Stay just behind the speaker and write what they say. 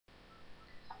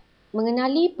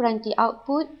Mengenali peranti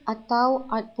output atau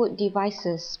output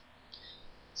devices.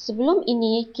 Sebelum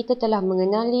ini, kita telah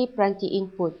mengenali peranti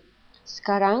input.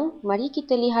 Sekarang, mari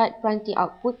kita lihat peranti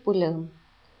output pula.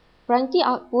 Peranti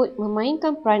output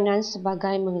memainkan peranan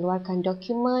sebagai mengeluarkan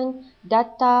dokumen,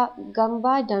 data,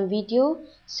 gambar dan video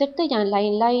serta yang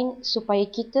lain-lain supaya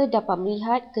kita dapat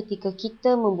melihat ketika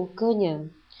kita membukanya.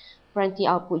 Peranti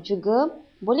output juga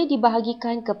boleh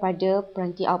dibahagikan kepada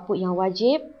peranti output yang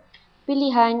wajib,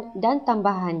 pilihan dan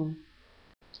tambahan.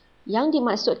 Yang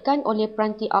dimaksudkan oleh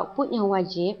peranti output yang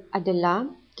wajib adalah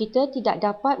kita tidak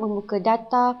dapat membuka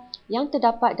data yang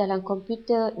terdapat dalam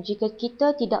komputer jika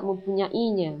kita tidak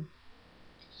mempunyainya.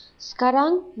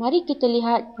 Sekarang, mari kita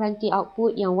lihat peranti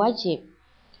output yang wajib.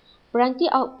 Peranti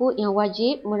output yang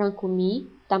wajib merangkumi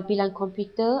tampilan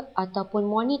komputer ataupun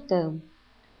monitor.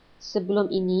 Sebelum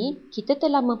ini, kita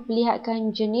telah memperlihatkan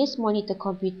jenis monitor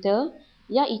komputer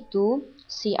iaitu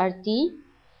CRT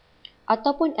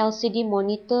ataupun LCD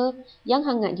monitor yang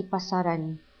hangat di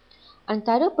pasaran.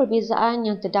 Antara perbezaan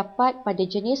yang terdapat pada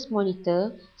jenis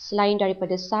monitor selain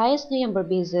daripada saiznya yang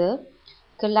berbeza,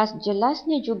 kelas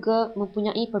jelasnya juga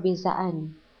mempunyai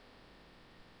perbezaan.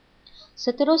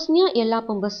 Seterusnya ialah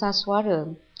pembesar suara.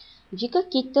 Jika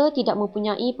kita tidak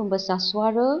mempunyai pembesar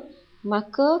suara,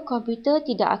 maka komputer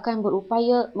tidak akan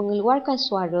berupaya mengeluarkan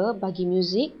suara bagi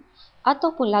muzik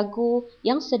ataupun lagu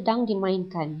yang sedang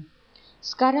dimainkan.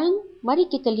 Sekarang, mari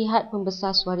kita lihat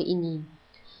pembesar suara ini.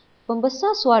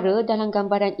 Pembesar suara dalam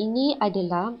gambaran ini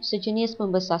adalah sejenis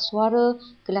pembesar suara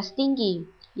kelas tinggi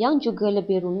yang juga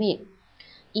lebih rumit.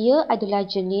 Ia adalah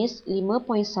jenis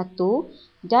 5.1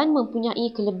 dan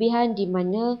mempunyai kelebihan di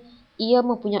mana ia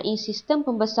mempunyai sistem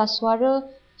pembesar suara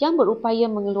yang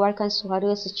berupaya mengeluarkan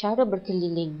suara secara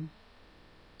berkeliling.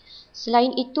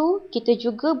 Selain itu, kita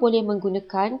juga boleh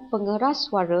menggunakan pengeras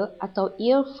suara atau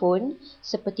earphone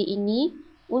seperti ini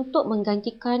untuk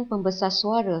menggantikan pembesar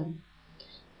suara.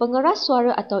 Pengeras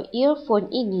suara atau earphone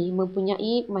ini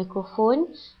mempunyai mikrofon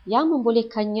yang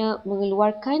membolehkannya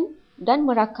mengeluarkan dan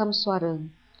merakam suara.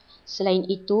 Selain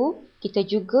itu, kita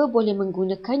juga boleh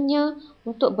menggunakannya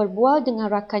untuk berbual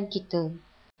dengan rakan kita.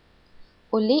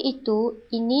 Oleh itu,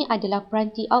 ini adalah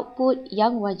peranti output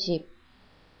yang wajib.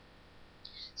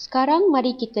 Sekarang,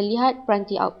 mari kita lihat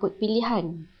peranti output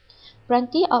pilihan.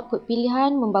 Peranti output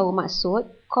pilihan membawa maksud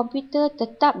komputer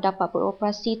tetap dapat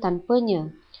beroperasi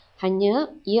tanpanya. Hanya,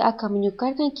 ia akan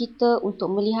menyukarkan kita untuk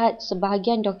melihat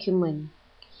sebahagian dokumen.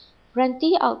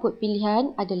 Peranti output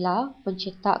pilihan adalah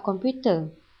pencetak komputer.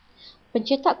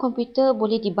 Pencetak komputer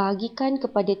boleh dibahagikan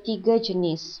kepada 3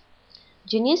 jenis.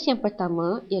 Jenis yang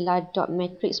pertama ialah dot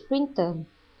matrix printer.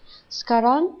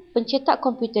 Sekarang, pencetak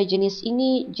komputer jenis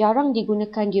ini jarang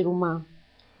digunakan di rumah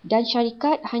dan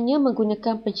syarikat hanya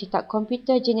menggunakan pencetak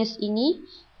komputer jenis ini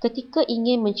ketika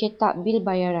ingin mencetak bil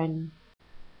bayaran.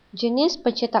 Jenis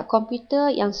pencetak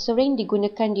komputer yang sering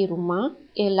digunakan di rumah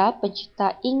ialah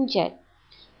pencetak inkjet.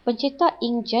 Pencetak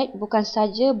inkjet bukan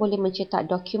saja boleh mencetak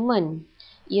dokumen,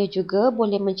 ia juga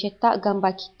boleh mencetak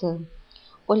gambar kita.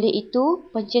 Oleh itu,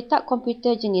 pencetak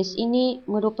komputer jenis ini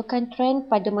merupakan trend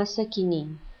pada masa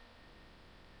kini.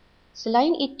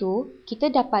 Selain itu, kita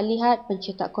dapat lihat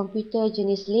pencetak komputer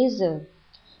jenis laser.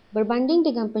 Berbanding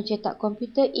dengan pencetak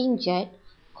komputer inkjet,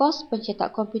 kos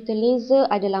pencetak komputer laser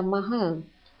adalah mahal,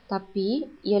 tapi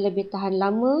ia lebih tahan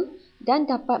lama dan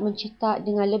dapat mencetak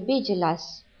dengan lebih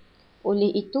jelas.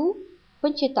 Oleh itu,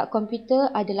 pencetak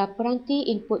komputer adalah peranti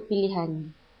input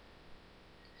pilihan.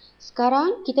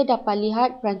 Sekarang, kita dapat lihat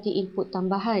peranti input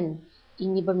tambahan.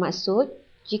 Ini bermaksud,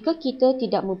 jika kita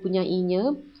tidak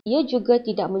mempunyainya, ia juga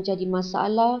tidak menjadi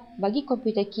masalah bagi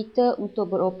komputer kita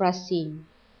untuk beroperasi.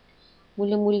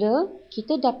 Mula-mula,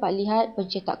 kita dapat lihat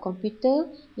pencetak komputer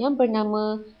yang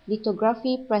bernama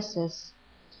lithography presses.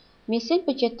 Mesin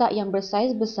pencetak yang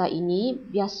bersaiz besar ini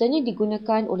biasanya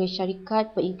digunakan oleh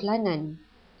syarikat periklanan.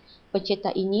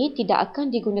 Pencetak ini tidak akan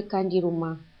digunakan di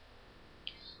rumah.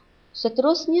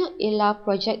 Seterusnya ialah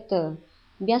projektor.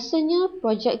 Biasanya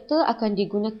projektor akan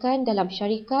digunakan dalam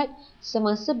syarikat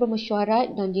semasa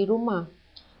bermesyuarat dan di rumah.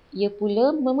 Ia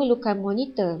pula memerlukan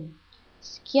monitor.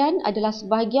 Sekian adalah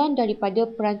sebahagian daripada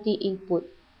peranti input.